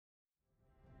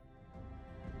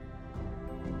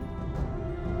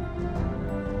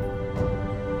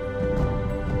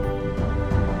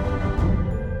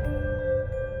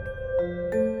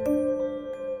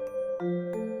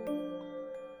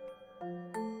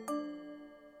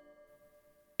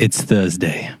It's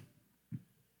Thursday.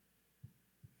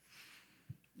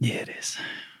 Yeah, it is.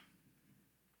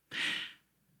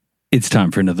 It's time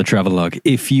for another travelogue.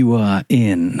 If you are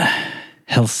in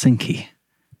Helsinki,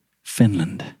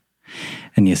 Finland,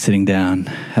 and you're sitting down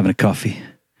having a coffee,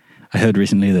 I heard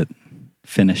recently that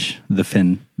Finns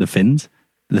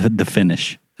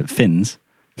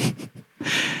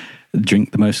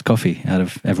drink the most coffee out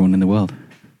of everyone in the world.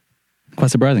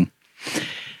 Quite surprising.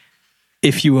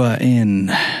 If you are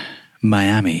in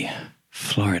Miami,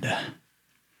 Florida,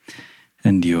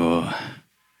 and you're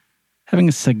having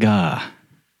a cigar,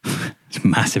 it's a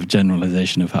massive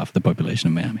generalization of half the population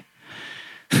of Miami,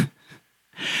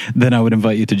 then I would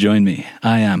invite you to join me.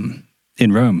 I am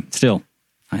in Rome still.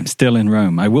 I'm still in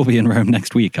Rome. I will be in Rome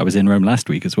next week. I was in Rome last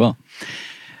week as well.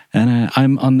 And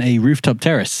I'm on a rooftop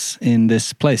terrace in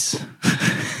this place.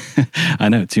 I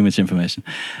know, too much information.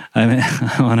 I'm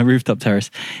on a rooftop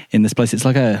terrace in this place. It's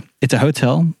a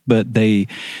hotel, but they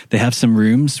have some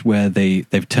rooms where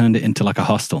they've turned it into like a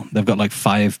hostel. They've got like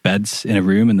 5 beds in a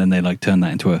room, and then they like turn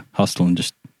that into a hostel and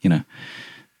just,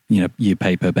 you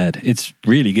pay per bed. It's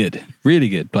really good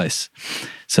place.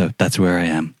 So that's where I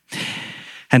am.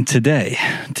 And today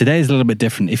is a little bit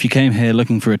different. If you came here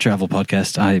looking for a travel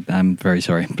podcast, I'm very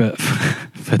sorry. But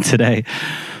for today,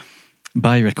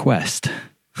 by request,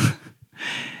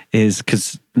 is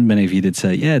because many of you did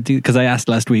say, yeah, because I asked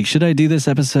last week, should I do this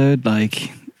episode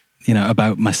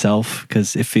about myself?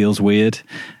 Because it feels weird.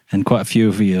 And quite a few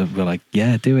of you were like,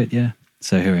 yeah, do it, yeah.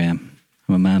 So here I am.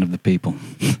 I'm a man of the people.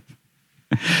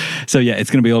 So yeah, it's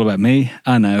going to be all about me.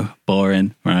 I know,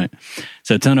 boring, right?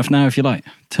 So turn off now if you like.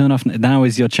 Turn off now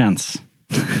is your chance.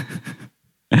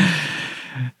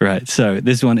 Right, so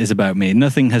this one is about me.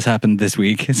 Nothing has happened this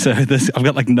week, so I've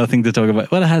got nothing to talk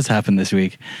about. Well, it has happened this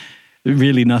week.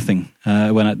 Really nothing.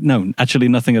 Actually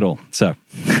nothing at all. So,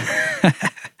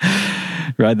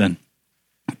 right then,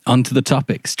 onto the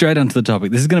topic. Straight onto the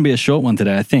topic. This is going to be a short one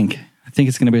today, I think. I think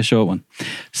it's going to be a short one.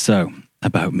 So,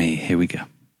 about me. Here we go.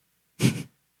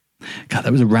 God,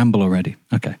 that was a ramble already.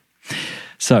 Okay.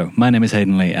 So, my name is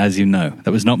Hayden Lee, as you know. That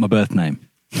was not my birth name.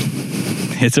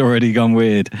 It's already gone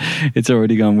weird.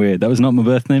 That was not my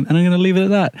birth name, and I'm going to leave it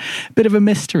at that. Bit of a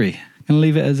mystery. I'm going to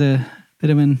leave it as a bit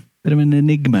of an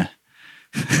enigma.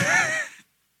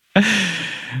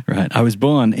 Right. I was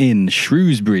born in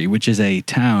Shrewsbury, which is a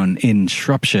town in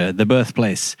Shropshire, the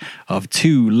birthplace of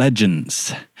 2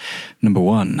 legends. Number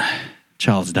 1,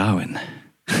 Charles Darwin.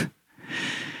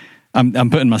 I'm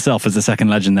putting myself as the second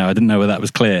legend now. I didn't know whether that was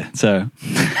clear. So,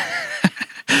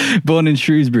 born in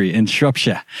Shrewsbury in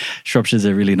Shropshire. Shropshire's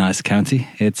a really nice county.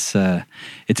 It's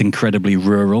incredibly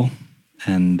rural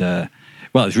and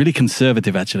it's really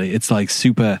conservative actually. It's like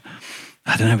super.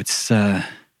 I don't know.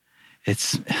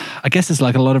 I guess it's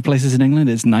like a lot of places in England.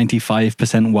 It's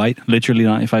 95% white, literally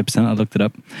 95%. I looked it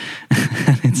up.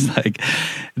 It's like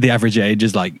the average age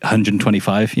is like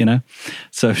 125,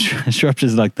 So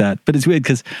Shropshire's like that. But it's weird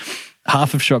because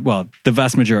the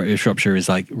vast majority of Shropshire is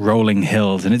like rolling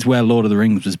hills, and it's where Lord of the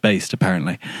Rings was based,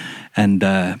 apparently. And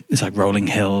it's like rolling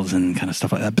hills and kind of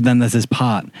stuff like that. But then there's this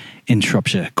part in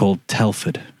Shropshire called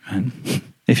Telford. Right?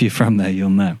 If you're from there,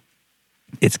 you'll know.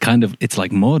 It's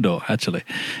like Mordor, actually.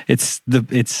 It's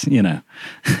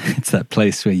that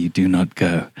place where you do not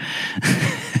go.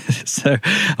 So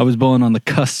I was born on the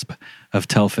cusp of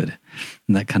Telford,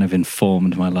 and that kind of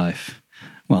informed my life.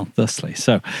 Well, thusly.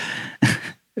 So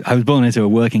I was born into a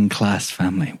working class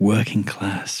family. Working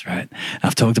class, right?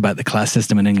 I've talked about the class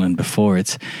system in England before.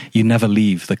 It's you never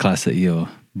leave the class that you're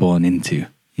born into.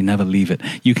 You never leave it.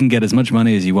 You can get as much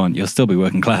money as you want. You'll still be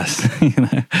working class.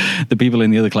 The people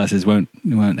in the other classes won't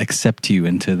accept you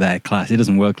into their class. It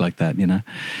doesn't work like that,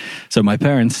 So my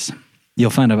parents,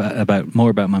 you'll find out more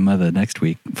about my mother next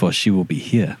week, for she will be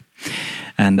here.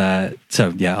 And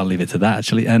so, yeah, I'll leave it to that,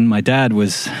 actually. And my dad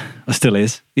still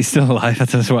is. He's still alive.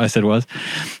 That's what I said was.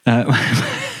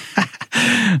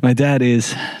 My dad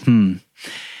is,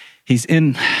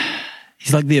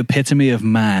 He's like the epitome of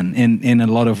man in a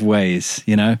lot of ways,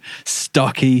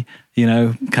 stocky,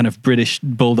 kind of British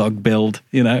bulldog build,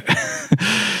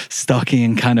 stocky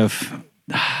and kind of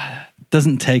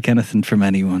doesn't take anything from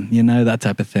anyone, that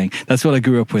type of thing. That's what I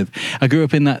grew up with. I grew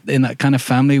up in that kind of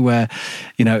family where,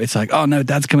 it's like, oh no,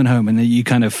 dad's coming home, and then you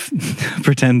kind of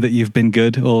pretend that you've been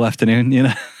good all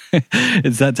afternoon,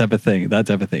 It's that type of thing.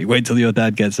 Wait till your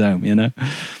dad gets home,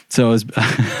 So I was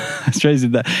crazy.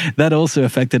 That also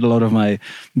affected a lot of my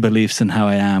beliefs and how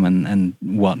I am and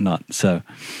whatnot. So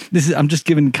I'm just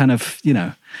giving kind of,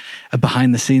 a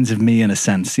behind the scenes of me in a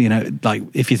sense, like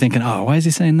if you're thinking, oh, why is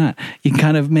he saying that? You can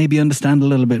kind of maybe understand a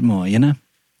little bit more,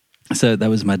 So that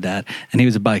was my dad, and he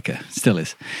was a biker, still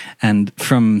is. And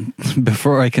from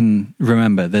before I can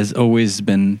remember, there's always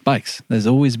been bikes. There's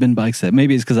always been bikes there.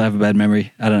 Maybe it's because I have a bad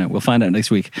memory. I don't know. We'll find out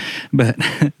next week. But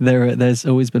there's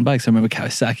always been bikes. I remember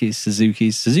Kawasaki's,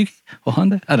 Suzuki or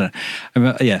Honda. I don't know. I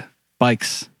remember, yeah,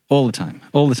 bikes all the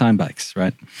time bikes,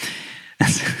 right?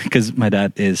 Because my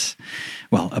dad is,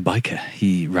 well, a biker.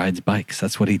 He rides bikes.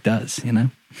 That's what he does, you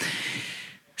know.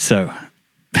 So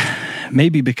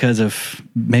maybe because of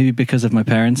my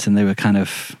parents, and they were kind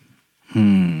of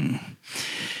they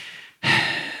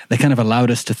kind of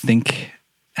allowed us to think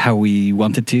how we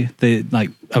wanted to. The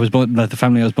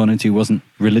family I was born into wasn't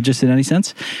religious in any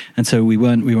sense, and so we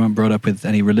weren't brought up with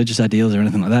any religious ideals or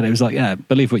anything like that. It was like, yeah,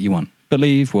 believe what you want.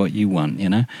 Believe what you want, you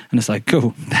know? And it's like,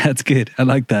 cool, that's good. I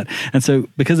like that. And so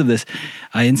because of this,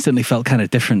 I instantly felt kind of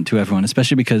different to everyone,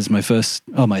 especially because my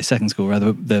second school,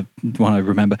 rather, the one I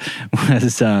remember,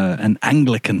 was an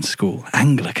Anglican school.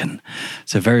 Anglican.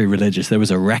 So very religious. There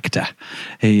was a rector.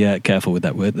 Careful with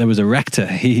that word. There was a rector.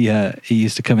 He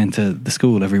used to come into the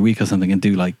school every week or something and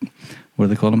do like, what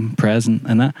do they call them? Prayers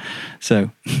and that. So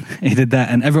he did that,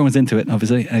 and everyone was into it,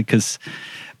 obviously,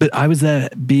 but I was there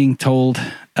being told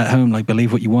at home, like,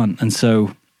 believe what you want. And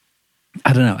so,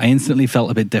 I don't know, I instantly felt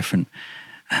a bit different.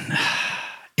 And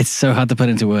it's so hard to put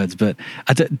into words, but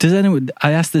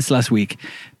I asked this last week,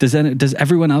 does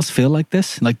everyone else feel like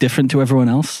this? Like different to everyone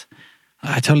else?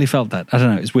 I totally felt that. I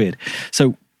don't know, it's weird.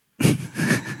 So,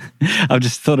 I've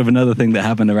just thought of another thing that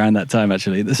happened around that time,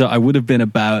 actually. So I would have been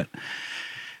about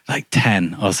like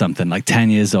 10 or something, like 10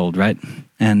 years old, right?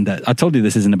 And I told you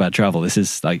this isn't about travel.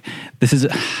 I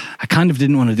kind of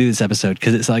didn't want to do this episode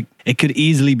because it's like, it could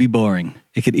easily be boring.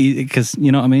 Because,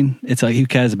 you know what I mean? It's like, who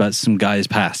cares about some guy's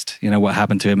past, you know, what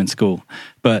happened to him in school?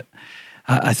 But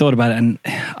I thought about it, and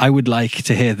I would like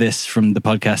to hear this from the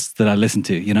podcasts that I listen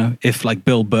to, you know? If like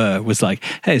Bill Burr was like,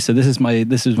 hey, so this is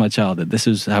my childhood. This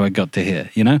is how I got to here,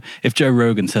 you know? If Joe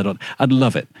Rogan said it, I'd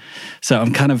love it. So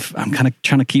I'm kind of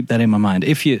trying to keep that in my mind.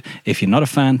 If you're not a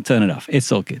fan, turn it off.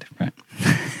 It's all good, right?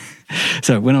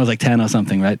 So when I was like 10 or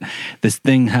something, right, this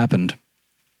thing happened,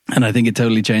 and I think it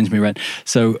totally changed me, right?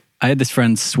 So I had this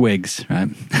friend, Swigs, right?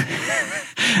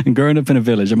 And growing up in a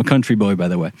village, I'm a country boy, by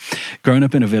the way. Growing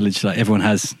up in a village, like everyone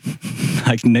has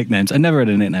like nicknames. I never had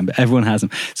a nickname, but everyone has them.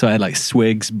 So I had like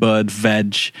Swigs, Bud,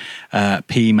 Veg,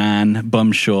 P-Man,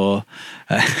 Bumshaw.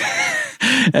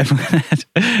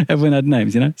 Everyone had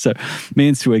names, you know? So me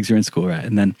and Swigs are in school, right?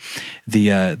 And then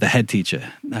the head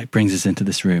teacher like brings us into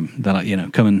this room. They're like, you know,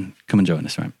 come and join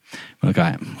us, right? We're like, all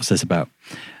right, what's this about?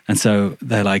 And so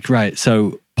they're like, right,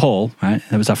 so Paul, right?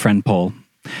 That was our friend Paul.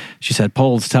 She said,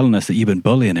 Paul's telling us that you've been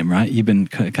bullying him, right? You've been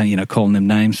calling him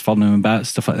names, following him about,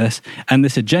 stuff like this. And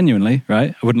this had genuinely,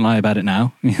 right? I wouldn't lie about it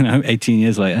now, 18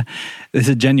 years later. This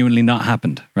had genuinely not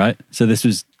happened, right? So this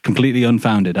was completely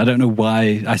unfounded. I don't know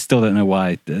why. I still don't know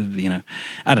why,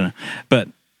 I don't know. But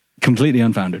completely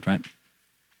unfounded, right?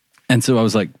 And so I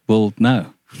was like, well,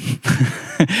 no.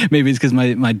 Maybe it's because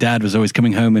my dad was always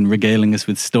coming home and regaling us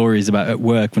with stories about at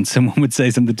work when someone would say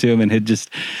something to him and he'd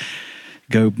just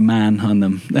go man on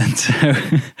them. And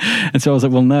so I was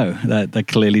like, well, no, that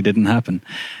clearly didn't happen.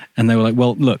 And they were like,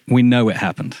 well, look, we know it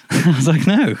happened. I was like,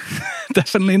 no,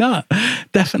 definitely not.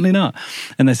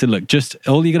 And they said, look, just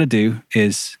all you got to do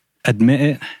is admit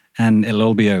it and it'll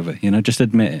all be over, just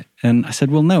admit it. And I said,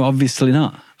 well, no, obviously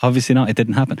not. It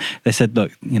didn't happen. They said,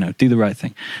 look, do the right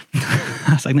thing. I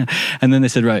was like, no. And then they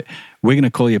said, right, we're going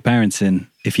to call your parents in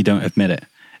if you don't admit it.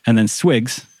 And then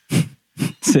Swigs,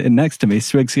 sitting next to me,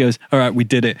 Swigs goes, all right, we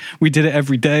did it. We did it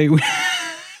every day.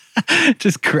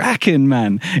 Just cracking,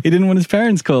 man. He didn't want his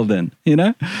parents called in,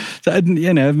 So,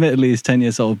 admittedly, he's 10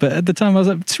 years old. But at the time, I was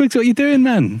like, Swigs, what are you doing,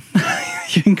 man?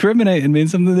 You're incriminating me in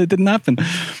something that didn't happen.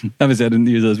 Obviously, I didn't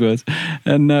use those words.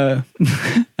 And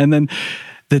then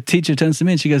the teacher turns to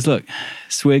me and she goes, look,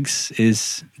 Swigs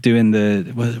is doing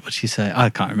what'd she say? I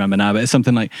can't remember now, but it's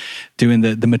something like doing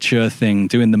the mature thing,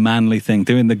 doing the manly thing,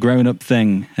 doing the grown-up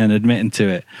thing and admitting to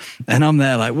it. And I'm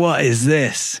there like, what is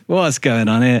this? What's going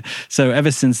on here? So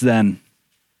ever since then,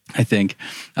 I think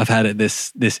I've had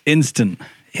this instant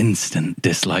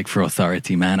dislike for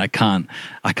authority, man. I can't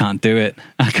do it.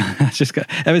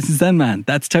 Ever since then, man,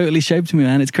 that's totally shaped me,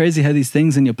 man. It's crazy how these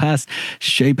things in your past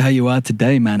shape how you are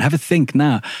today, man. Have a think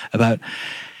now about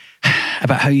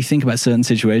how you think about certain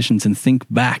situations and think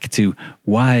back to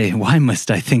why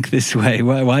must I think this way?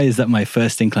 Why is that my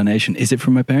first inclination? Is it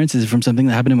from my parents? Is it from something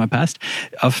that happened in my past?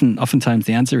 Oftentimes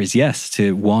the answer is yes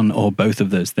to one or both of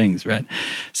those things, right?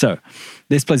 So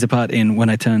this plays a part in when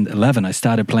I turned 11, I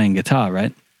started playing guitar,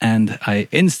 right? And I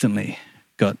instantly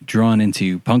got drawn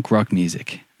into punk rock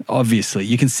music. obviously.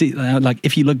 You can see, like,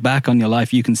 if you look back on your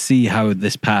life, you can see how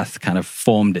this path kind of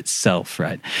formed itself,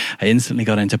 right? I instantly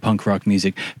got into punk rock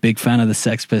music. Big fan of the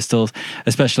Sex Pistols,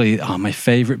 especially, my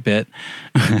favorite bit.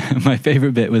 My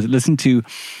favorite bit was listen to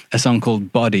a song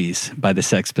called Bodies by the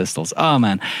Sex Pistols. Oh,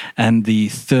 man. And the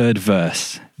third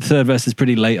verse. The third verse is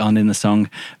pretty late on in the song,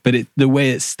 but the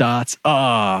way it starts,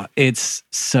 it's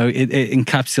so, it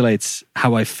encapsulates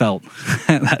how I felt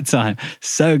at that time.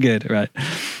 So good, right?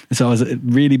 So I was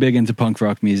really big into punk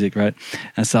rock music, right?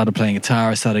 I started playing guitar,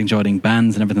 I started joining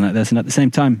bands and everything like this. And at the same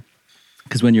time,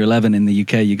 because when you're 11 in the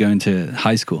UK, you go into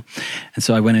high school. And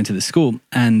so I went into the school,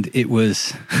 and it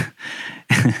was,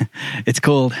 it's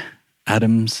called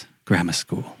Adams Grammar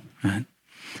School, right?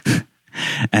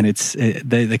 And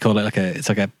they call it it's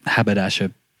like a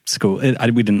haberdasher school.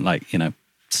 We didn't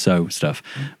sew stuff,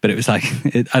 but it was like,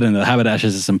 I don't know,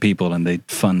 haberdashers are some people and they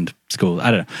fund school.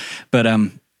 I don't know. But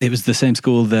it was the same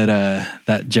school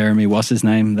that Jeremy, what's his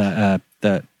name, that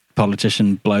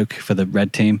politician bloke for the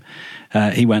red team,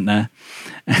 he went there.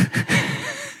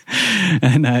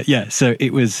 And so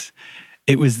it was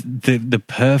the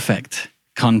perfect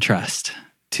contrast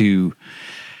to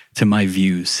my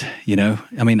views, you know?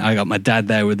 I mean, I got my dad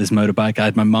there with his motorbike. I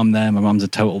had my mum there. My mum's a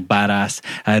total badass.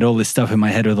 I had all this stuff in my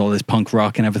head with all this punk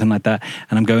rock and everything like that.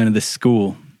 And I'm going to this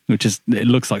school, it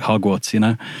looks like Hogwarts, you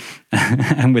know?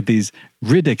 And with these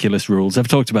ridiculous rules. I've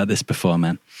talked about this before,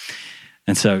 man.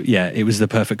 And so, it was the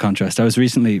perfect contrast. I was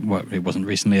it wasn't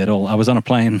recently at all. I was on a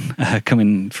plane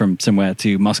coming from somewhere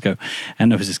to Moscow,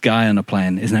 and there was this guy on a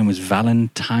plane. His name was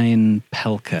Valentin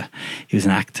Pelka. He was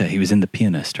an actor. He was in The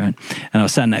Pianist, right? And I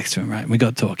was sat next to him, right? And we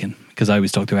got talking, because I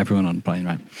always talk to everyone on the plane,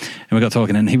 right? And we got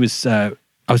talking, and he was, I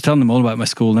was telling him all about my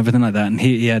school and everything like that, and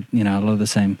he had, a lot of the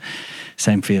same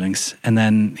feelings. And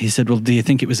then he said, well, do you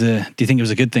think it was a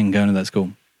good thing going to that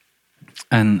school?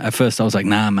 And at first I was like,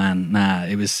 nah, man,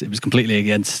 it was completely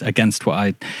against what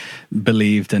I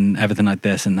believed and everything like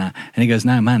this and that. And he goes,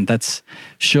 no, man, that's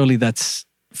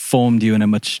formed you in a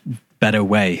much better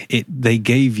way. They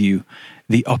gave you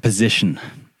the opposition.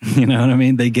 You know what I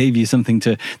mean? They gave you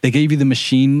they gave you the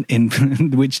machine in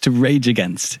which to rage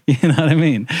against. You know what I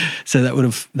mean? So that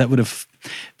would have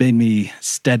made me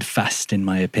steadfast in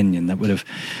my opinion. That would have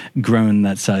grown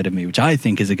that side of me, which I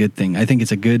think is a good thing. I think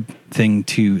it's a good thing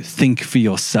to think for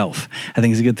yourself. I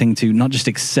think it's a good thing to not just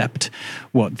accept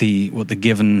what the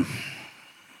given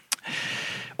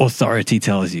authority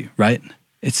tells you, right?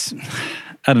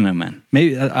 I don't know, man.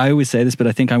 Maybe I always say this, but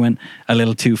I think I went a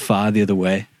little too far the other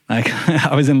way. Like,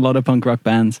 I was in a lot of punk rock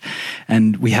bands,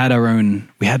 and we had our own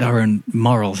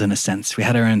morals in a sense. We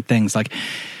had our own things. Like,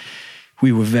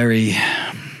 we were very,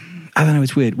 I don't know,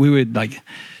 it's weird. We were like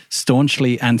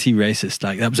staunchly anti-racist.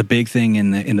 Like, that was a big thing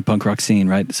in the punk rock scene,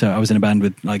 right? So I was in a band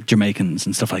with like Jamaicans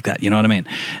and stuff like that. You know what I mean?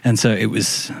 And so it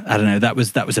was, I don't know, that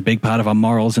was a big part of our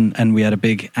morals, and we had a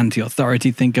big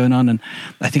anti-authority thing going on. And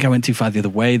I think I went too far the other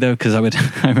way though, because I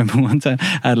remember one time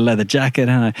I had a leather jacket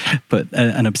and I put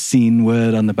an obscene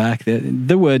word on the back.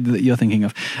 The word that you're thinking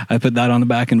of, I put that on the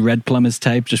back in red plumber's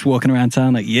tape, just walking around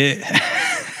town like, yeah.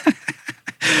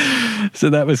 So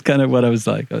that was kind of what I was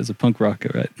like. I was a punk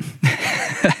rocker, right?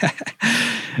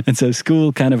 And so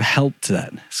school kind of helped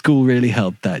that. School really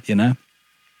helped that, you know?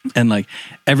 And like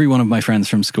every one of my friends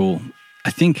from school,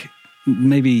 I think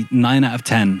maybe 9 out of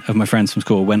 10 of my friends from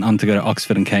school went on to go to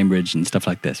Oxford and Cambridge and stuff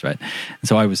like this, right? And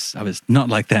so I was not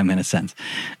like them in a sense.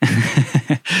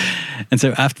 And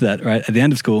so after that, right, at the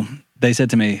end of school, they said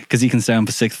to me, because you can stay on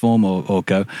for sixth form or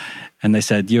go, and they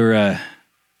said, you're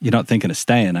not thinking of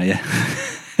staying, are you?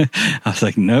 I was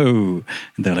like, no.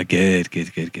 And they're like, good.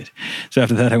 So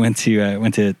after that, I went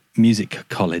to music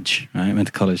college, right? I went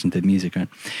to college and did music, right?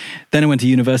 Then I went to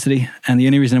university. And the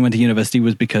only reason I went to university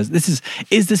was because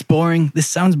is this boring?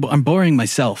 I'm boring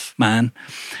myself, man.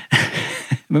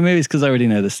 But maybe it's because I already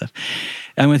know this stuff.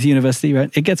 I went to university,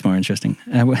 right? It gets more interesting.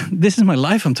 This is my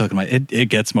life I'm talking about. It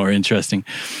gets more interesting.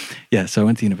 Yeah, so I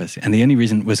went to university. And the only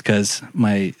reason was because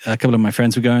a couple of my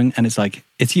friends were going, and it's like,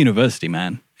 it's university,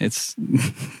 man. It's,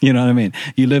 you know what I mean?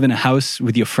 You live in a house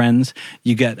with your friends,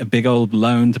 you get a big old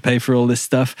loan to pay for all this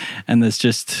stuff, and there's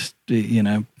just,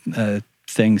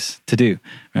 things to do,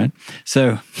 right?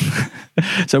 So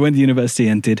I went to university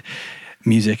and did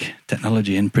music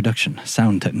technology and production,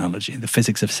 sound technology, the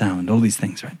physics of sound, all these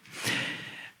things, right?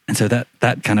 And so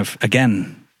that kind of,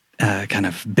 again, kind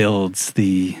of builds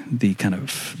the kind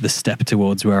of the step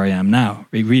towards where I am now.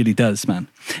 It really does, man.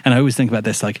 And I always think about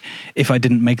this, like, if I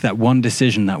didn't make that one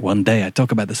decision that one day, I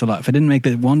talk about this a lot. If I didn't make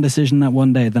that one decision that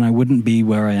one day, then I wouldn't be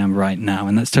where I am right now.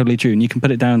 And that's totally true. And you can put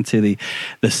it down to the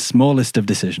smallest of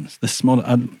decisions.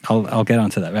 I'll get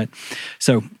onto that, right?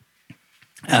 So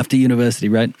After university,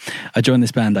 right, I joined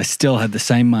this band. I still had the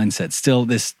same mindset, still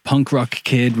this punk rock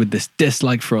kid with this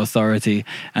dislike for authority,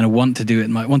 and I want to do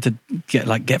it. I want to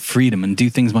get freedom and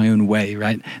do things my own way,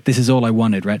 right? This is all I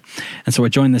wanted, right? And so I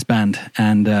joined this band,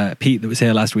 and Pete, that was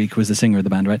here last week, was the singer of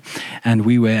the band, right? And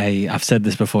we were I've said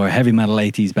this before, a heavy metal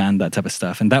 80s band, that type of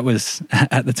stuff. And that was,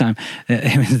 at the time,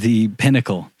 it was the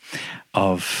pinnacle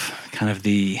of kind of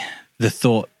the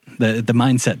thought, the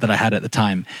mindset that I had at the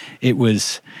time. It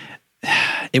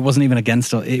wasn't even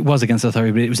against authority,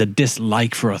 but it was a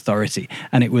dislike for authority.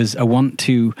 And it was a want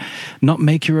to not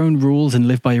make your own rules and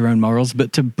live by your own morals,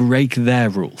 but to break their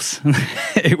rules.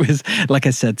 It was, like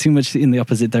I said, too much in the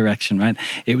opposite direction, right?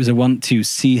 It was a want to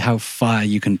see how far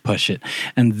you can push it.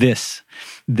 And this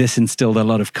instilled a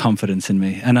lot of confidence in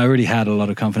me. And I already had a lot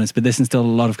of confidence, but this instilled a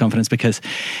lot of confidence because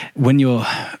when you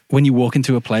walk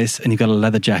into a place and you've got a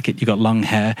leather jacket, you've got long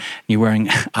hair, and you're wearing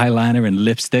eyeliner and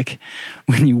lipstick,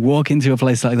 when you walk into a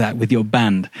place like that with your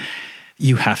band,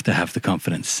 you have to have the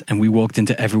confidence. And we walked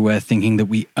into everywhere thinking that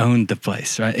we owned the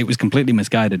place, right? It was completely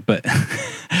misguided, but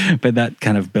but that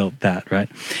kind of built that, right?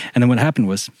 And then what happened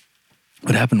was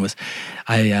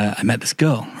I met this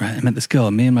girl, right?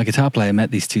 Me and my guitar player met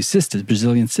these two sisters,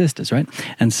 Brazilian sisters, right?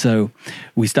 And so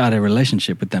we started a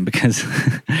relationship with them because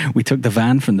we took the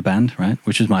van from the band, right?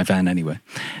 Which was my van anyway.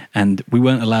 And we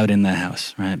weren't allowed in their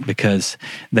house, right? Because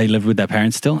they lived with their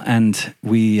parents still. And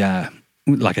we,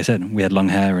 like I said, we had long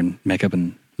hair and makeup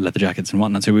and leather jackets and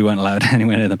whatnot, so we weren't allowed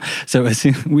anywhere near them. So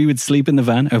we would sleep in the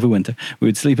van over winter. We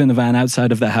would sleep in the van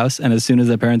outside of their house. And as soon as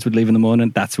their parents would leave in the morning,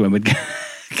 that's when we'd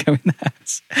go in the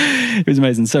house. It was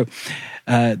amazing. So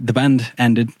the band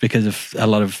ended because of a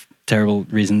lot of terrible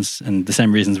reasons, and the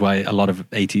same reasons why a lot of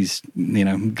 80s,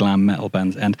 glam metal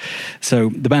bands end. So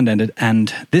the band ended,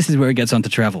 and this is where it gets onto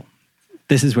travel.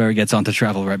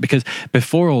 Right? Because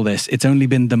before all this, it's only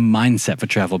been the mindset for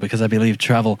travel, because I believe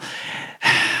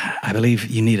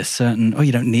you need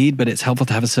you don't need, but it's helpful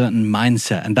to have a certain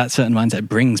mindset. And that certain mindset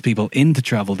brings people into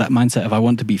travel. That mindset of, I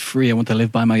want to be free. I want to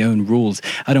live by my own rules.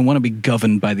 I don't want to be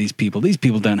governed by these people. These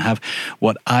people don't have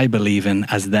what I believe in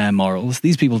as their morals.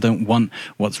 These people don't want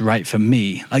what's right for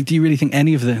me. Like, do you really think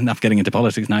any of I'm getting into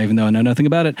politics now, even though I know nothing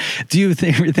about it. Do you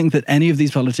think that any of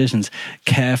these politicians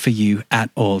care for you at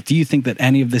all? Do you think that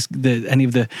any of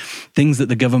the things that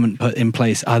the government put in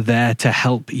place are there to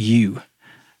help you?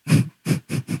 I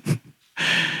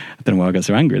don't know why I got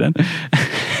so angry then.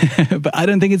 But I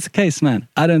don't think it's the case, man.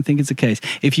 I don't think it's the case.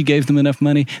 If you gave them enough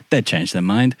money, they'd change their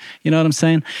mind. You know what I'm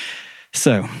saying?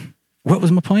 So, what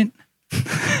was my point?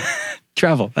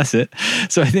 Travel, that's it.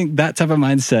 So I think that type of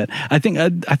mindset, I think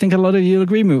a lot of you will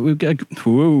agree with me.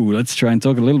 Whoa, let's try and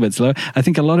talk a little bit slow. I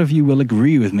think a lot of you will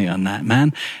agree with me on that,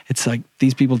 man. It's like,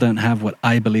 these people don't have what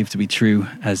I believe to be true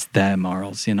as their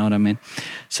morals. You know what I mean?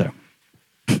 So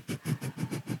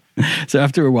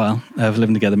after a while of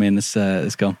living together, me and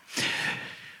this girl,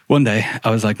 one day I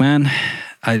was like, man,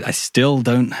 I still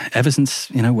don't, ever since,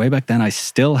 way back then, I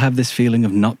still have this feeling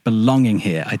of not belonging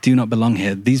here. I do not belong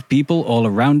here. These people all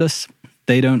around us,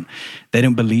 they don't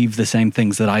believe the same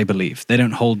things that I believe. They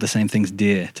don't hold the same things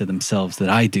dear to themselves that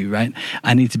I do, right?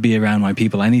 I need to be around my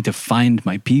people. I need to find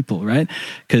my people, right?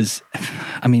 Because,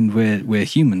 we're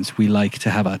humans. We like to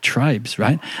have our tribes,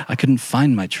 right? I couldn't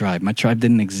find my tribe. My tribe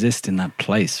didn't exist in that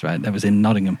place, right? That was in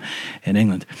Nottingham, in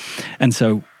England. And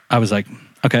so I was like,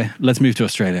 okay, let's move to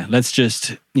Australia. Let's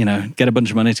just, get a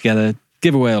bunch of money together,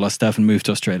 give away all our stuff and move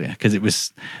to Australia, because it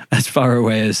was as far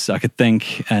away as I could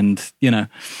think. And,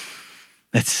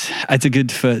 it's a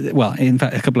good in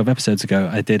fact, a couple of episodes ago,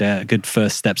 I did a good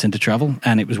first steps into travel,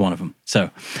 and it was one of them. So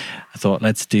I thought,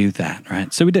 let's do that,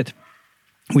 right? So we did.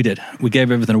 We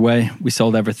gave everything away. We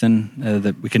sold everything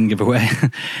that we couldn't give away,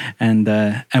 and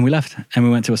we left, and we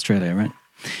went to Australia, right?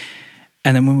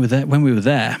 And then when we were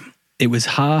there, it was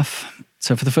half.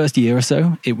 So for the first year or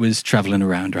so, it was traveling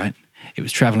around, right? It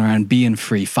was traveling around, being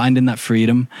free, finding that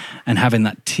freedom, and having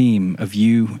that team of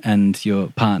you and your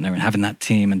partner, and having that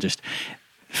team, and just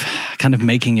kind of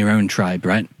making your own tribe,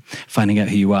 right? Finding out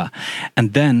who you are.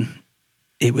 And then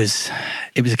it was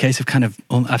a case of kind of,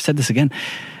 I've said this again,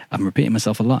 I'm repeating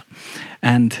myself a lot.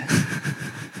 And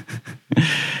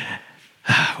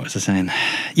what was I saying?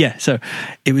 Yeah, so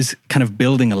it was kind of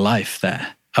building a life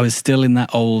there. I was still in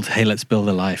that old, hey, let's build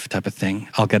a life type of thing.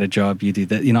 I'll get a job, you do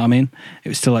that. You know what I mean? It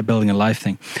was still like building a life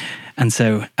thing. And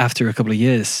so after a couple of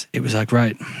years, it was like,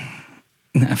 right.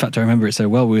 In fact, I remember it so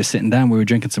well. We were sitting down, we were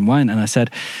drinking some wine, and I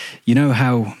said, you know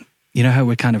how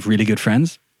we're kind of really good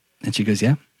friends? And she goes,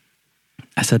 yeah.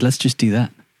 I said, let's just do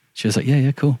that. She was like,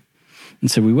 yeah, cool. And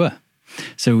so we were.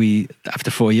 So after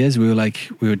 4 years, we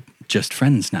were just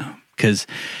friends now. Because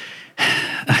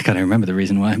I can't remember the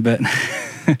reason why, but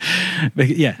But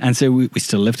yeah, and so we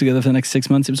still lived together for the next 6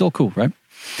 months. It was all cool, right?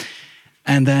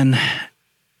 And then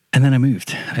I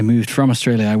moved. I moved from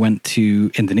Australia. I went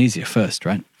to Indonesia first,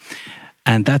 right?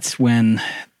 And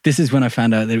this is when I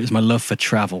found out that it was my love for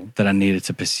travel that I needed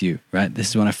to pursue, right? This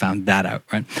is when I found that out,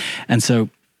 right? And so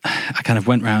I kind of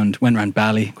went around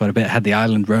Bali quite a bit, had the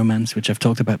island romance, which I've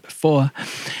talked about before.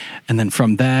 And then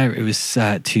from there, it was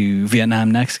to Vietnam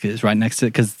next, because it's right next to it,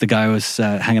 because the guy I was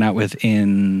hanging out with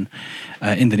in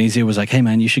Indonesia was like, hey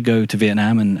man, you should go to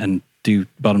Vietnam and do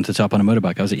bottom to top on a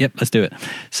motorbike. I was like, yep, let's do it.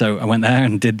 So I went there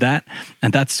and did that.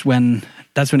 And that's when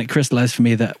it crystallized for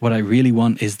me that what I really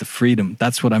want is the freedom.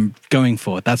 That's what I'm going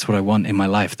for. That's what I want in my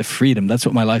life, the freedom. That's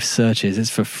what my life search is.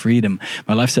 It's for freedom.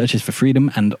 My life search is for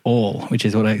freedom and all, which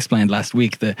is what I explained last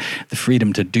week, the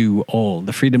freedom to do all,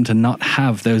 the freedom to not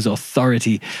have those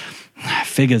authority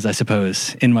figures, I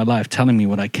suppose, in my life telling me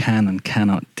what I can and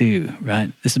cannot do,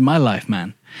 right? This is my life,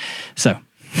 man.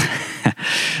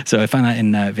 So I found that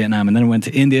in Vietnam, and then I went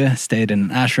to India, stayed in an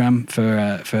ashram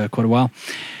for quite a while.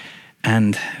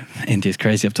 And India's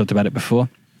crazy. I've talked about it before.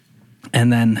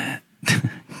 And then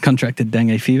contracted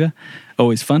dengue fever.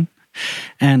 Always fun.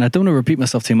 And I don't want to repeat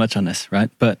myself too much on this, right?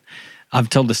 But I've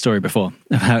told the story before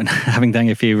about having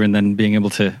dengue fever and then being able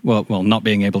to, not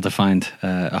being able to find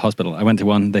a hospital. I went to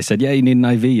one. They said, yeah, you need an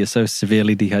IV. You're so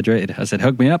severely dehydrated. I said,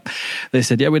 hook me up. They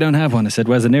said, yeah, we don't have one. I said,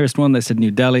 where's the nearest one? They said,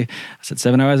 New Delhi. I said,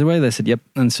 7 hours away. They said, yep.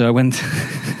 And so I went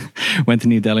to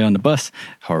New Delhi on the bus.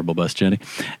 Horrible bus journey.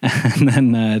 And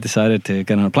then decided to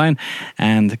get on a plane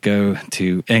and go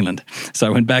to England. So I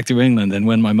went back to England. And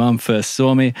when my mom first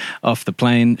saw me off the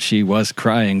plane, she was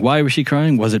crying. Why was she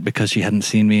crying? Was it because she hadn't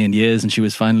seen me in years and she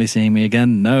was finally seeing me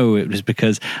again? No, it was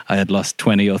because I had lost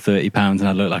 20 or 30 pounds and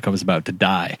I looked like I was about to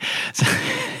die.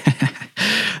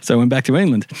 So I went back to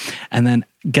England. And then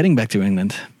getting back to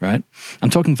England, right? I'm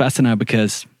talking faster now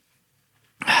because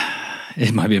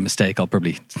it might be a mistake. I'll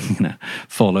probably,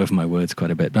 fall over my words quite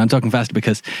a bit. But I'm talking faster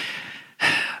because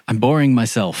I'm boring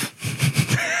myself.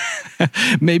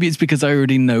 Maybe it's because I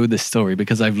already know this story,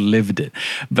 because I've lived it.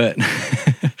 But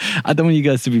I don't want you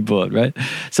guys to be bored, right?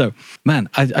 So, man,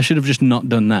 I should have just not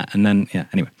done that. And then,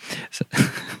 anyway. So,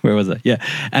 where was I? Yeah.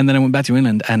 And then I went back to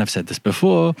England, and I've said this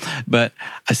before, but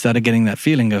I started getting that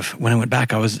feeling of when I went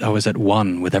back, I was at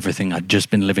one with everything. I'd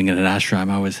just been living in an ashram.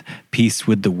 I was peace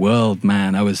with the world,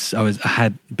 man. I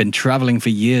had been traveling for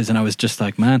years, and I was just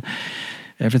like, man,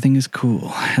 everything is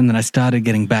cool. And then I started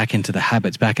getting back into the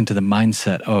habits, back into the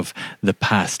mindset of the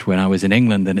past when I was in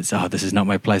England, and it's, this is not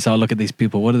my place. Oh, look at these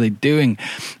people. What are they doing?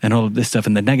 And all of this stuff.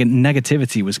 And the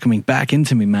negativity was coming back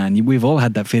into me, man. We've all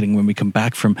had that feeling when we come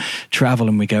back from travel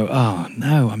and we go, oh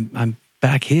no, I'm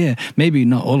back here. Maybe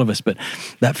not all of us, but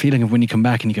that feeling of when you come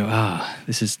back and you go,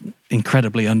 this is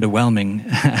incredibly underwhelming,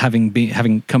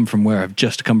 having come from where I've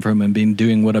just come from and been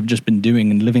doing what I've just been doing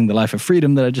and living the life of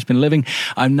freedom that I've just been living.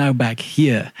 I'm now back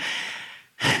here.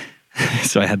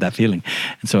 So I had that feeling.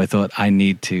 And so I thought, I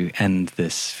need to end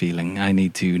this feeling. I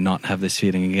need to not have this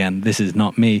feeling again. This is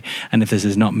not me. And if this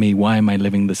is not me, why am I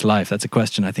living this life? That's a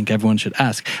question I think everyone should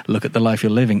ask. Look at the life you're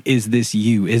living. Is this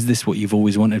you? Is this what you've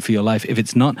always wanted for your life? If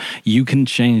it's not, you can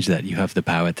change that. You have the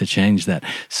power to change that.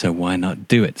 So why not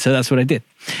do it? So that's what I did.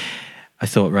 I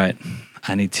thought, right,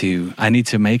 I need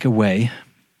to make a way.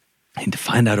 I need to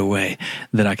find out a way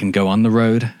that I can go on the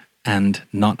road and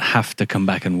not have to come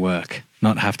back and work,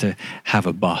 not have to have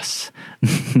a boss,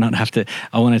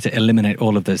 I wanted to eliminate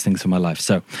all of those things from my life.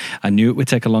 So I knew it would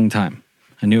take a long time.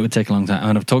 And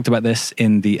I've talked about this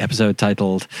in the episode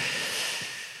titled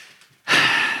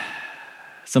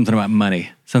something about money.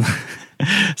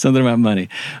 Something about money.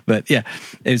 But yeah,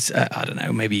 it's, I don't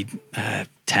know, maybe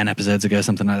 10 episodes ago,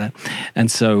 something like that.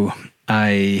 And so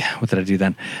what did I do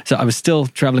then? So I was still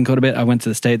traveling quite a bit. I went to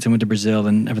the States, I went to Brazil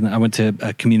and everything. I went to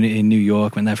a community in New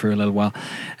York, went there for a little while.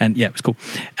 And yeah, it was cool.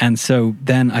 And so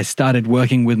then I started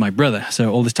working with my brother.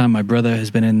 So all this time, my brother has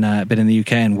been in the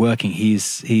UK and working.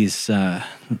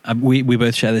 We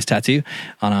both share this tattoo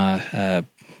on our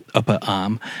upper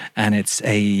arm, and it's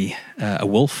a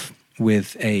wolf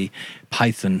with a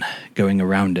python going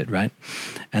around it, right?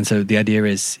 And so the idea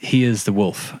is, he is the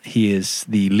wolf. He is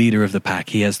the leader of the pack.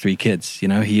 He has 3 kids,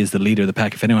 he is the leader of the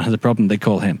pack. If anyone has a problem, they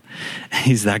call him.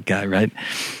 He's that guy, right?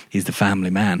 He's the family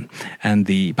man. And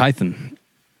the python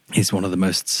is one of the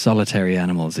most solitary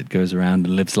animals. It goes around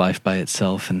and lives life by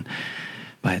itself and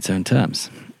by its own terms.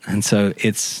 And so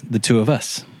it's the 2 of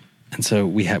us. And so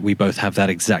we both have that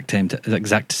exact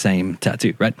same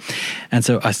tattoo, right? And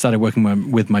so I started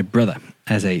working with my brother,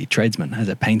 as a tradesman, as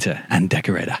a painter and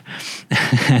decorator.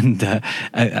 And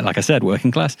like I said,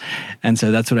 working class. And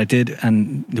so that's what I did,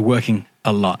 and working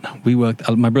a lot.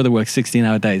 My brother worked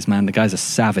 16-hour days, man. The guy's a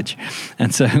savage.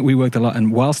 And so we worked a lot.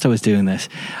 And whilst I was doing this,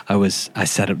 I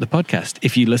set up the podcast.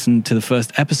 If you listen to the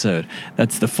first episode,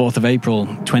 that's the 4th of April,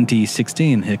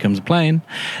 2016. Here comes a plane.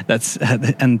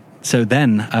 And so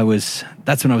then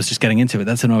that's when I was just getting into it.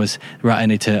 That's when I was, right, I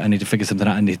need to figure something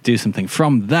out. I need to do something.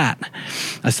 From that,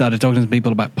 I started talking to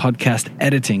people about podcast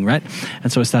editing, right?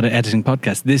 And so I started editing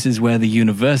podcasts. This is where the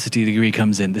university degree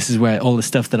comes in. This is where all the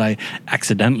stuff that I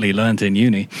accidentally learned in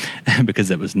uni, because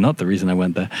that was not the reason I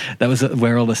went there. That was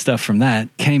where all the stuff from that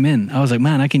came in. I was like,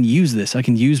 man, I can use this. I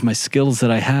can use my skills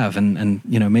that I have and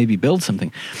maybe build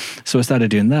something. So I started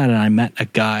doing that, and I met a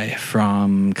guy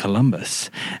from Columbus,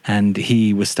 and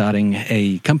he was starting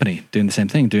a company doing the same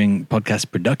thing, doing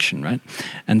podcast production, right?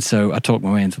 And so I talked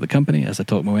my way into the company as I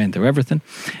talked my way into everything.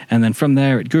 And then from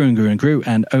there, it grew and grew and grew.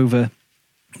 And over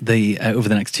the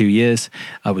next 2 years,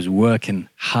 I was working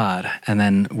hard, and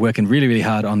then working really, really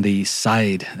hard on the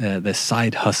side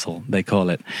hustle, they call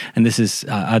it. And this is,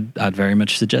 I'd very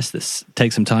much suggest this.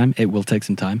 Take some time. It will take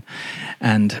some time.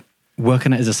 And work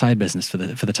on it as a side business for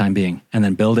the time being, and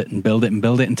then build it and build it and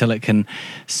build it until it can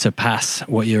surpass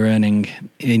what you're earning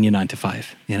in your 9 to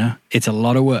 5. It's a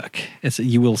lot of work.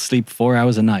 You will sleep 4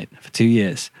 hours a night for 2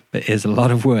 years, but it's a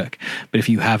lot of work. But if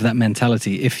you have that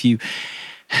mentality,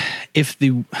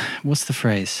 what's the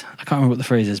phrase? I can't remember what the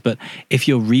phrase is, but if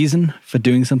your reason for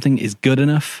doing something is good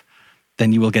enough,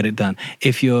 then you will get it done.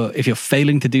 If you're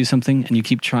failing to do something and you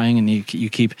keep trying and you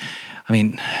keep,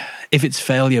 if it's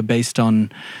failure based on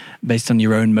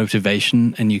your own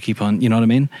motivation and you keep on, you know what I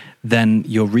mean? Then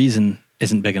your reason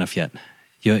isn't big enough yet.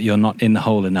 You're not in the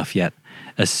hole enough yet.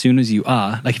 As soon as you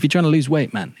are, like if you're trying to lose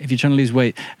weight, man, if you're trying to lose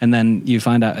weight and then you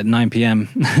find out at 9 p.m.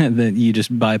 that you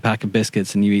just buy a pack of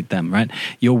biscuits and you eat them, right?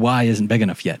 Your why isn't big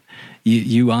enough yet.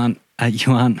 You aren't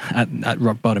at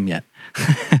rock bottom yet.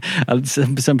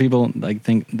 Some people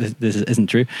think this isn't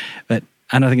true, but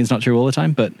I don't think it's not true all the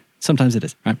time, but sometimes it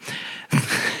is, right?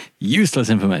 Useless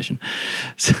information.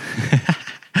 So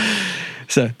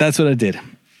that's what I did.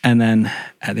 And then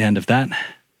at the end of that,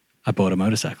 I bought a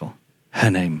motorcycle. Her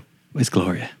name was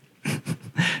Gloria.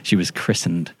 She was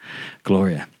christened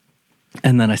Gloria.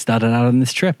 And then I started out on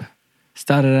this trip.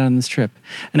 And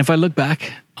if I look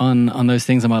back on those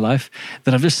things in my life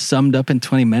that I've just summed up in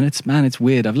 20 minutes, man, it's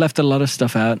weird. I've left a lot of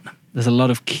stuff out. There's a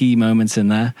lot of key moments in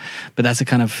there, but that's a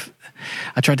kind of,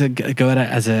 I tried to go at it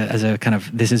as a kind of,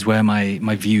 this is where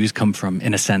my views come from,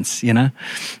 in a sense,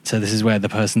 So this is where the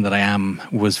person that I am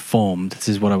was formed. This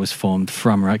is what I was formed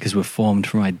from, right? Because we're formed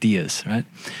from ideas, right?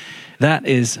 That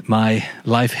is my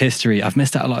life history. I've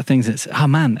missed out a lot of things. It's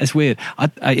weird.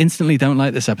 I instantly don't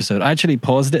like this episode. I actually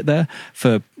paused it there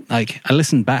for, I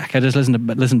listened back. I just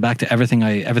listened back to everything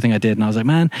I did. And I was like,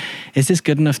 man, is this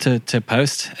good enough to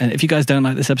post? And if you guys don't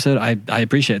like this episode, I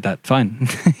appreciate that. Fine.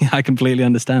 I completely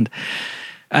understand.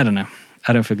 I don't know.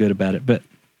 I don't feel good about it. But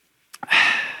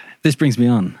this brings me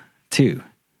on to,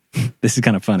 this is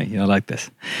kind of funny. I like this.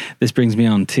 This brings me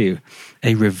on to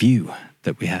a review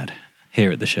that we had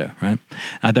here at the show, right?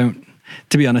 To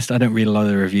be honest, I don't read a lot of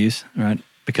the reviews, right?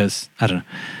 Because I don't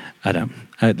know.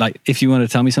 If you want to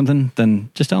tell me something, then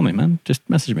just tell me, man. Just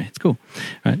message me. It's cool,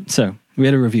 right? So we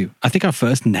had a review. I think our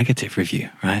first negative review,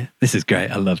 right? This is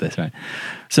great. I love this, right?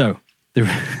 So the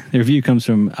review comes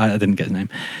from, I didn't get his name.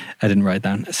 I didn't write it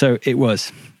down. So it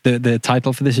was, the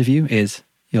title for this review is,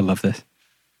 you'll love this,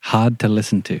 hard to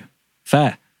listen to.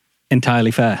 Fair.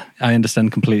 Entirely fair. I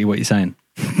understand completely what you're saying.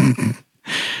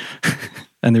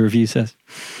 And the review says,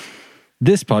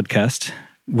 this podcast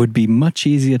would be much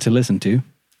easier to listen to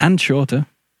and shorter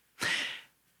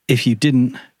if you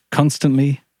didn't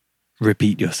constantly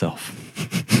repeat yourself.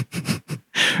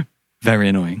 Very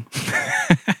annoying.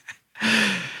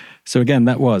 So again,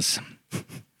 this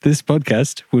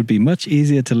podcast would be much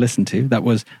easier to listen to. That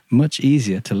was much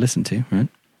easier to listen to, right?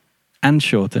 And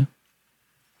shorter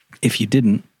if you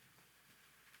didn't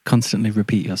constantly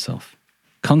repeat yourself.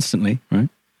 Constantly, right?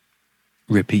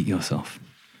 Repeat yourself.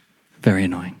 Very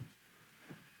annoying.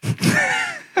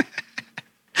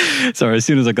 Sorry, as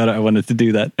soon as I got it, I wanted to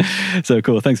do that. So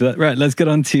cool, thanks for that. Right, let's get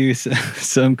on to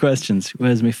some questions.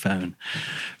 Where's my phone?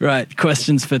 Right,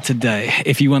 questions for today.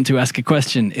 If you want to ask a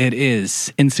question, it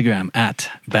is Instagram at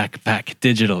Backpack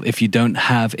Digital. If you don't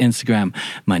have Instagram,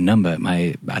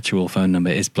 my actual phone number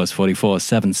is +44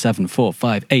 774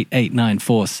 588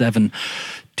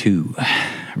 9472.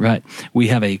 Right, we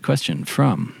have a question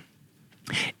from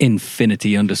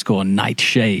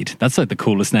Infinity_Nightshade. That's like the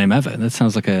coolest name ever. That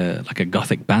sounds like a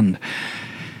gothic band.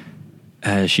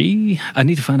 I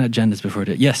need to find out genders before I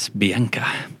do it. Yes, Bianca.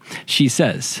 She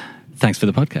says, thanks for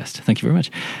the podcast. Thank you very much.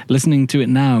 Listening to it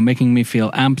now, making me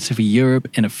feel amped for Europe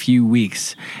in a few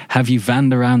weeks. Have you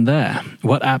vanned around there?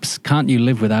 What apps can't you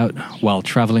live without while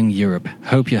traveling Europe?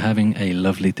 Hope you're having a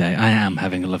lovely day. I am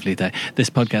having a lovely day. This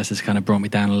podcast has kind of brought me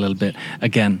down a little bit.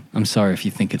 Again, I'm sorry if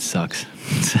you think it sucks.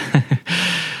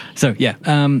 So, yeah,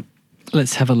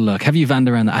 let's have a look. Have you vanned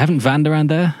around there? I haven't vanned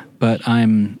around there, but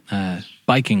I'm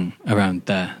biking around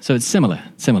there. So it's similar.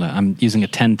 I'm using a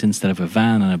tent instead of a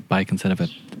van and a bike instead of a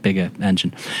bigger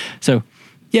engine. So,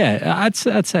 yeah, I'd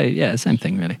say, yeah, same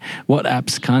thing, really. What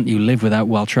apps can't you live without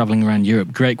while traveling around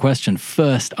Europe? Great question.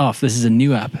 First off, this is a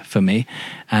new app for me,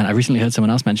 and I recently heard someone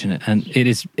else mention it, and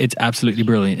it's absolutely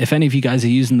brilliant. If any of you guys are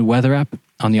using the weather app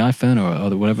on the iPhone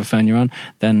or whatever phone you're on,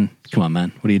 then come on,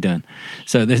 man, what are you doing?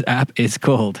 So this app is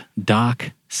called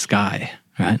Dark Sky,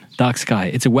 right? Dark Sky.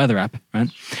 It's a weather app, right?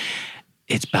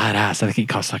 It's badass. I think it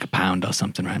costs like £1 or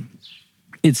something, right?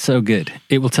 It's so good.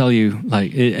 It will tell you,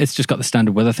 like, it's just got the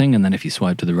standard weather thing, and then if you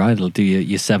swipe to the right, it'll do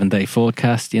your 7-day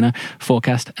forecast,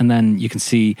 and then you can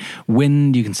see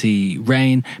wind, you can see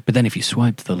rain, but then if you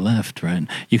swipe to the left, right,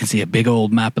 you can see a big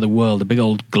old map of the world, a big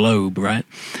old globe, right?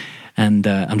 And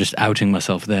I'm just outing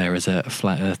myself there as a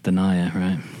flat earth denier,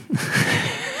 right?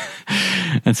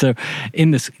 And so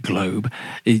in this globe,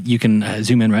 you can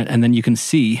zoom in, right? And then you can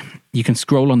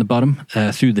scroll on the bottom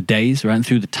through the days, right?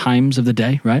 Through the times of the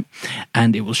day, right?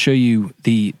 And it will show you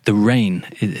the rain.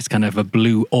 It's kind of a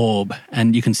blue orb,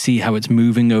 and you can see how it's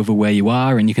moving over where you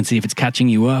are, and you can see if it's catching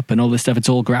you up and all this stuff. It's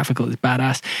all graphical. It's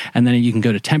badass. And then you can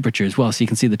go to temperature as well. So you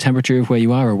can see the temperature of where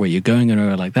you are or where you're going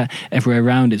or like that. Everywhere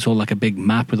around, it's all like a big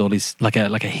map with all these, like a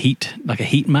heat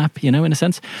map, in a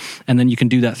sense. And then you can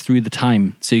do that through the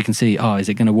time. So you can see, is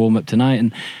it going to warm up tonight?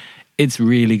 And it's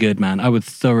really good, man. I would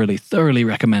thoroughly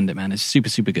recommend it, man. It's super,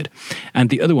 super good. And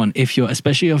the other one,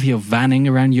 especially if you're vanning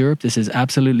around Europe, this is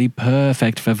absolutely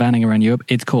perfect for vanning around Europe.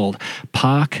 It's called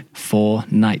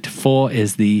Park4Night. 4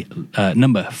 is the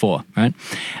number 4, right?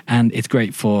 And it's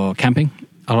great for camping.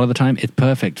 A lot of the time, it's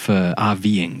perfect for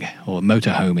RVing or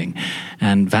motorhoming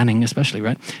and vanning especially,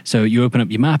 right? So you open up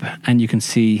your map and you can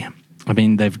see,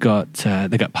 they've got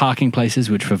parking places,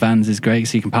 which for vans is great,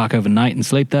 so you can park overnight and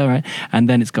sleep there, right? And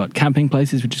then it's got camping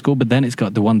places, which is cool. But then it's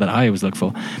got the one that I always look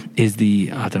for is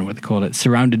I don't know what they call it,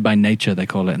 surrounded by nature, they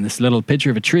call it. And this little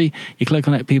picture of a tree, you click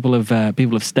on it, people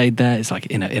have stayed there. It's like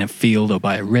in a field or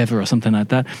by a river or something like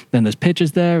that. Then there's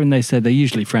pictures there, and they said they're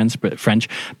usually French, but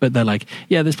they're like,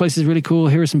 yeah, this place is really cool.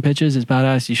 Here are some pictures. It's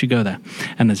badass. You should go there.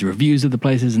 And there's reviews of the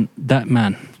places, and that,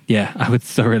 man. Yeah, I would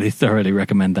thoroughly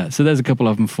recommend that. So there's a couple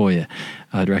of them for you.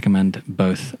 I'd recommend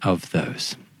both of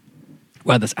those.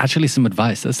 Well, that's actually some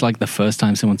advice. That's like the first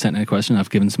time someone sent in a question, I've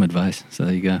given some advice. So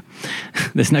there you go.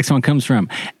 This next one comes from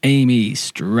Amy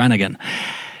Stranagan.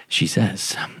 She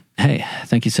says, hey,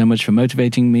 thank you so much for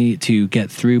motivating me to get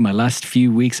through my last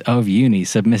few weeks of uni.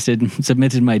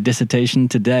 Submitted my dissertation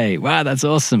today. Wow, that's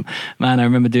awesome. Man, I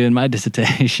remember doing my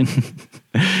dissertation.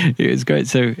 It was great.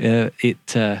 So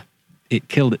it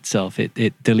killed itself.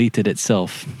 It deleted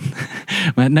itself.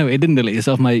 Well, no, it didn't delete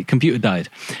itself. My computer died.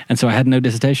 And so I had no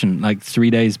dissertation like 3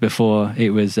 days before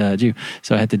it was due.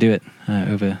 So I had to do it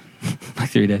over like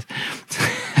 3 days.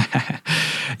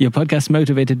 Your podcast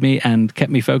motivated me and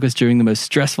kept me focused during the most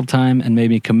stressful time and made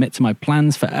me commit to my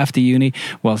plans for after uni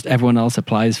whilst everyone else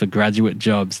applies for graduate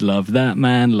jobs. Love that,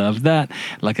 man. Love that.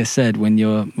 Like I said, when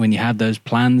you have those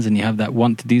plans and you have that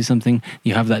want to do something,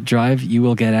 you have that drive, you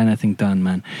will get anything done,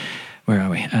 man. Where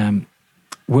are we?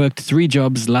 Worked 3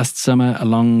 jobs last summer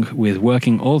along with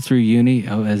working all through uni.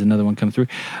 Oh, there's another one come through.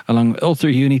 All through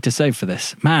uni to save for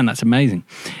this. Man, that's amazing.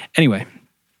 Anyway,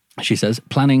 she says,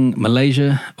 planning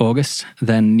Malaysia, August,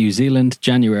 then New Zealand,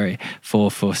 January for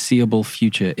foreseeable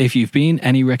future. If you've been,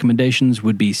 any recommendations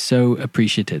would be so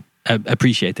appreciated.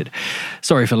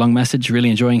 Sorry for long message.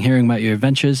 Really enjoying hearing about your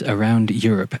adventures around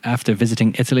Europe. After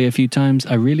visiting Italy a few times,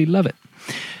 I really love it.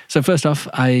 So first off,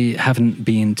 I haven't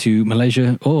been to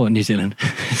Malaysia or New Zealand,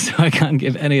 so I can't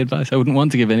give any advice. I wouldn't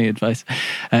want to give any advice.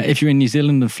 If you're in New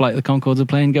Zealand and Flight of the Conchords are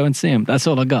playing, go and see them. That's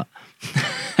all I got.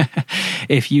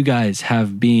 If you guys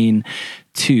have been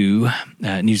to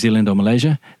New Zealand or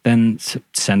Malaysia, then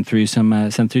send through some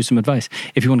advice.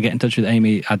 If you want to get in touch with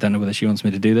Amy, I don't know whether she wants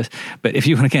me to do this, but if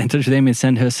you want to get in touch with Amy and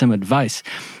send her some advice,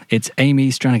 it's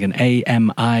Amy Stranagan,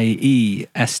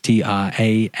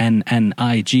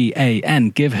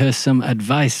 AMIESTRANNIGAN. Give her some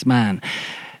advice, man.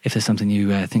 If there's something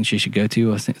you think she should go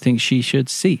to or think she should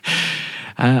see.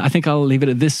 I think I'll leave it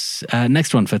at this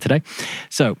next one for today.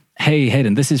 So, Hey,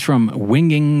 Hayden, this is from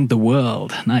Winging the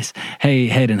World. Nice. Hey,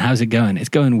 Hayden, how's it going? It's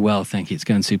going well, thank you. It's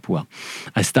going super well.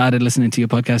 I started listening to your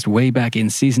podcast way back in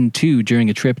season 2 during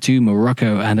a trip to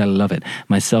Morocco, and I love it.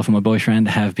 Myself and my boyfriend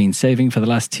have been saving for the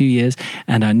last 2 years,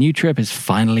 and our new trip is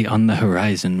finally on the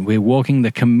horizon. We're walking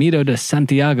the Camino de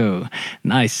Santiago.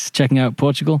 Nice. Checking out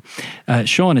Portugal.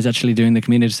 Sean is actually doing the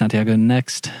Camino de Santiago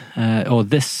or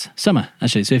this summer,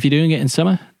 actually. So if you're doing it in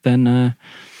summer, then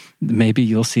maybe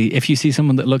you'll see, if you see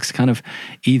someone that looks kind of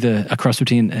either a cross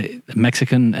between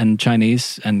Mexican and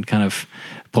Chinese and kind of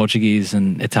Portuguese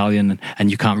and Italian, and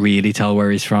you can't really tell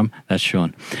where he's from, that's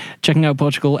Sean. Checking out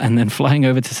Portugal and then flying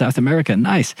over to South America.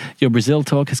 Nice. Your Brazil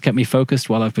talk has kept me focused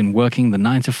while I've been working the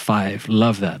 9 to 5.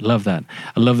 Love that. Love that.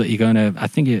 I love that you're going to, I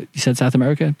think you said South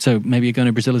America, so maybe you're going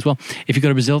to Brazil as well. If you go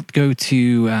to Brazil, go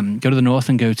to the north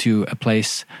and go to a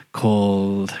place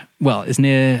called, well, it's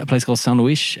near a place called São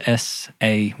Luís,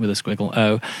 S-A with a squiggle,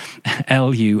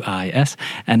 O-L-U-I-S.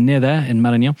 And near there in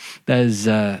Maranhão, there's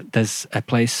a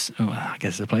place, I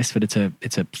guess it's a place, but it's a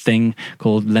thing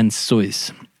called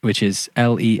Lençóis, which is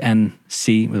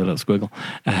L-E-N-C with a little squiggle,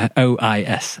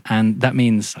 O-I-S. And that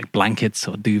means like blankets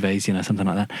or duvets, something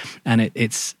like that. And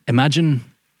it's, imagine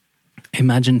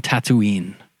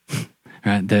Tatooine.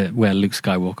 Right, where Luke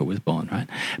Skywalker was born, right?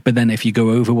 But then if you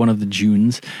go over one of the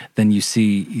dunes, then you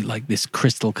see like this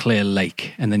crystal clear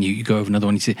lake, and then you go over another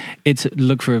one, you see,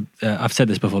 look for, I've said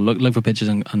this before, look for pictures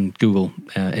on Google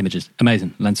Images.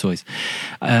 Amazing, Lençóis.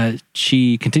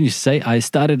 She continues to say, I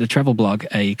started a travel blog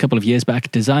a couple of years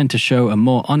back designed to show a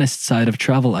more honest side of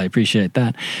travel. I appreciate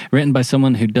that. Written by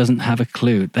someone who doesn't have a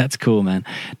clue. That's cool, man.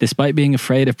 Despite being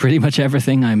afraid of pretty much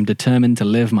everything, I'm determined to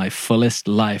live my fullest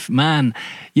life. Man,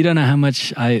 you don't know how much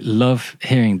I love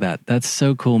hearing that. That's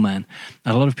so cool, man.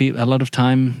 A lot of the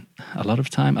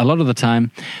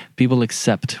time, people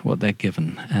accept what they're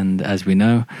given. And as we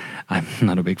know, I'm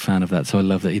not a big fan of that. So I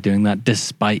love that you're doing that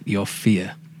despite your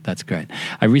fear. That's great.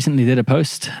 I recently did a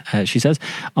post, she says,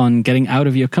 on getting out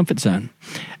of your comfort zone.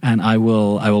 And I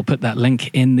will put that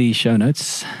link in the show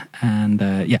notes.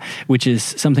 And which is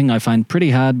something I find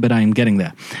pretty hard, but I'm getting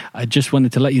there. I just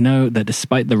wanted to let you know that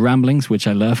despite the ramblings, which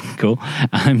I love, cool,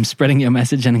 I'm spreading your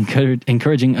message and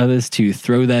encouraging others to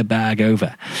throw their bag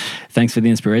over. Thanks for the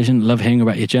inspiration. Love hearing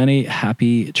about your journey.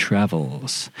 Happy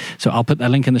travels. So I'll put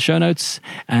that link in the show notes,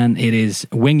 and it is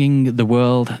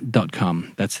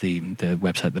wingingtheworld.com. That's the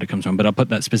website that it comes from, but I'll put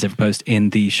that specific post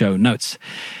in the show notes.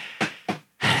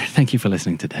 Thank you for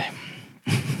listening today.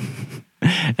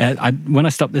 When I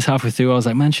stopped this halfway through, I was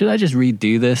like, man, should I just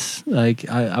redo this? Like,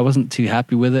 I wasn't too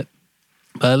happy with it.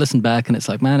 But I listened back and it's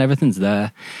like, man, everything's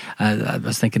there. I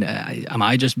was thinking, am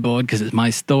I just bored because it's my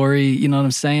story? You know what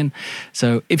I'm saying?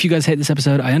 So if you guys hate this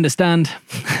episode, I understand.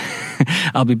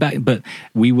 I'll be back, but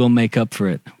we will make up for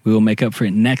it. We will make up for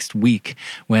it next week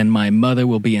when my mother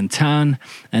will be in town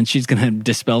and she's going to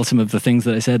dispel some of the things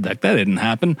that I said. Like, that didn't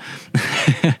happen.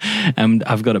 And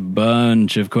I've got a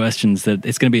bunch of questions that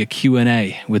it's going to be a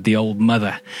Q&A with the old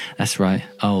mother. That's right,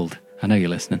 old. I know you're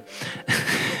listening.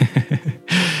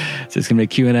 So it's going to be a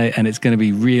Q&A, and it's going to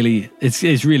be really, it's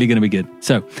really going to be good.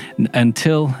 So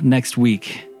until next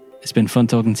week, it's been fun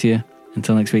talking to you.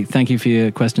 Until next week, thank you for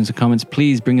your questions and comments.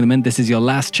 Please bring them in. This is your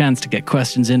last chance to get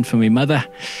questions in for me, mother.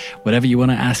 Whatever you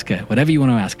want to ask her, whatever you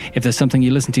want to ask. If there's something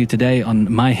you listen to today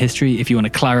on my history, if you want to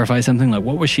clarify something like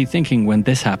what was she thinking when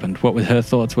this happened? What were her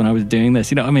thoughts when I was doing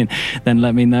this? You know what I mean? Then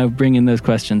let me know. Bring in those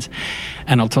questions.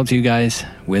 And I'll talk to you guys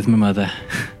with my mother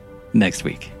next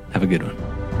week. Have a good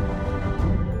one.